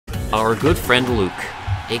our good friend Luke,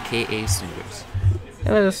 aka Snooterz.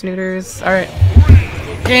 Hello, Snooterz. Alright.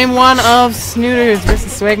 Game 1 of Snooterz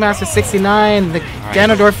versus SwagMaster69. The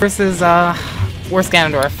Ganondorf versus, worst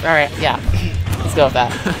Ganondorf. Alright, yeah. Let's go with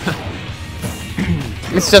that.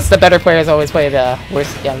 It's just the better players always play the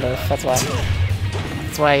worst Ganondorf. That's why.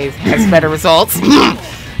 That's why he has better results.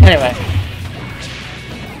 Anyway.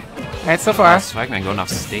 Alright, so far. Swagman going off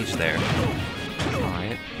stage there.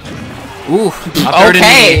 Alright. Ooh,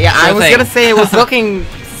 okay, yeah, I was gonna say it was looking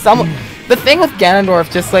the thing with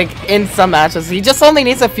Ganondorf, just like in some matches, he just only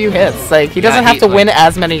needs a few hits. Like he doesn't have to win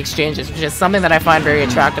as many exchanges, which is something that I find very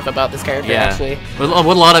attractive about this character. Actually, with a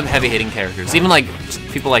lot of heavy hitting characters, even like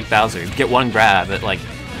people like Bowser, get one grab at like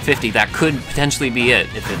 50, that could potentially be it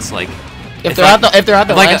if it's like. If they're at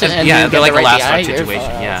the ledge and yeah, they're like the last DI, situation.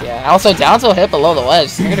 Yeah. Also, down to a hit below the ledge.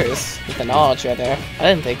 Snooterz with the knowledge right there. I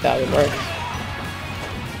didn't think that would work.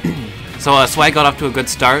 So Swag got off to a good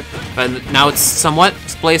start, but now it's somewhat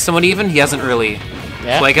even. He hasn't really.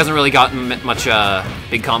 Yeah. Swag hasn't really gotten much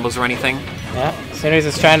big combos or anything. Yeah. Snooterz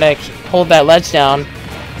is trying to hold that ledge down.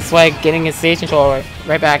 Swag getting his stage control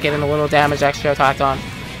right back, getting a little damage extra tacked on.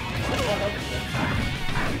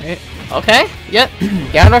 Okay, yep.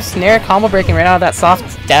 Ganondorf snare combo breaking right out of that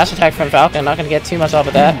soft dash attack from Falcon. Not going to get too much off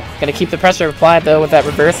of that. Going to keep the pressure applied though with that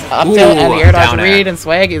reverse up tilt and the air dodge read, and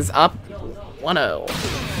Swag is up 1-0.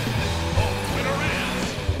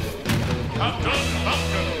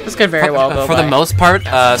 This could very well go for the most part,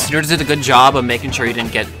 Snooterz did a good job of making sure he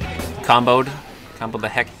didn't get comboed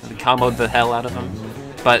the hell out of him.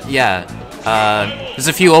 But yeah, there's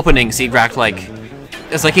a few openings he racked like.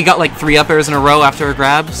 It's like he got like 3 up airs in a row after a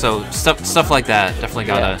grab, so stuff like that definitely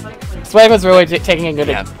gotta. Swag was really taking a good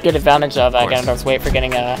advantage of Ganondorf's weight for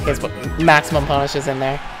getting his maximum punishes in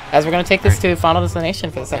there. As we're gonna take this to Final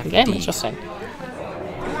Destination for the second game. Interesting.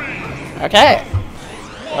 Okay,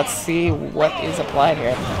 let's see what is applied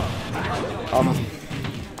here.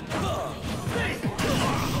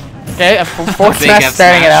 Okay, a full smash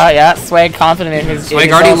starting it out. Yeah, Swag confident in his.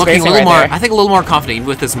 Swag already looking a little more. I think a little more confident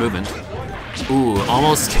with this movement. Ooh,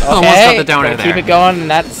 almost got the downer there. Keep it going,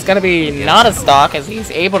 and that's gonna be not a stock as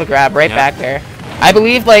he's able to grab right back there. I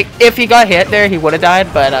believe like if he got hit there, he would have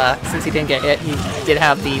died, but since he didn't get hit, he did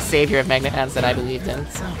have the savior of Magnet Hands that I believed in.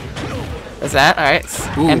 So there's that. All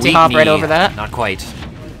right, empty hop right over that. Not quite.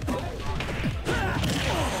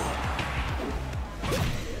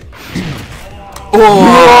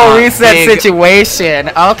 Oh, reset situation.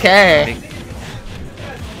 Okay.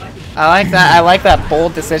 I like that. I like that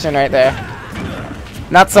bold decision right there.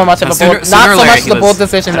 Not so much of a bold, the bold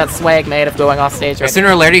decision that Swag made of going off stage. Sooner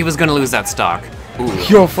or later, he was going to lose that stock. Ooh.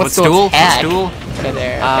 Yo, footstool. Right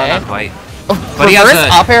there. Okay. Not quite. But he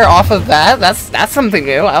has up air off of that. That's something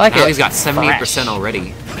new. I like it. He's got 78%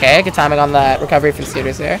 already. Okay, good timing on that recovery from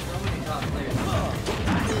Snooterz there.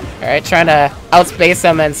 All right, trying to outspace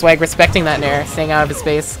him, and Swag respecting that nair, staying out of his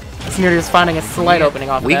space. Snooterz finding a slight opening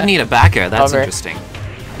off of that. We need a back air. That's interesting.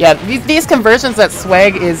 Yeah, these conversions that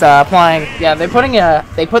Swag is applying, yeah, they put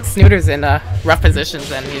Snooterz in rough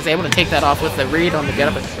positions, and he's able to take that off with the read on the get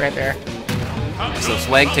up right there. So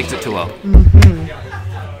Swag takes it 2-0.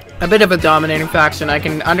 A bit of a dominating faction. I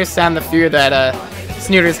can understand the fear that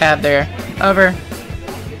Snooterz had there. However,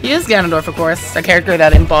 he is Ganondorf, of course, a character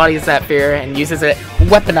that embodies that fear and uses it,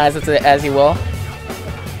 weaponizes it as he will.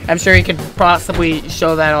 I'm sure he could possibly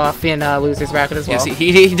show that off in Loser's Bracket as well. Yes,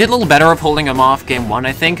 he did a little better of holding him off game 1,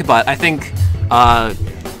 I think, but I think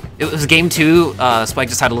it was game 2. Spike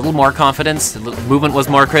just had a little more confidence. The movement was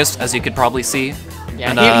more crisp, as you could probably see. Yeah,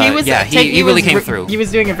 and, he really came through. He was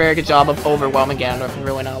doing a very good job of overwhelming Ganondorf and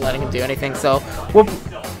really not letting him do anything. So we'll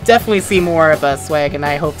definitely see more of Swag, and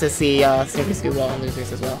I hope to see Snooterz do well in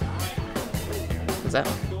Losers as well. What's that?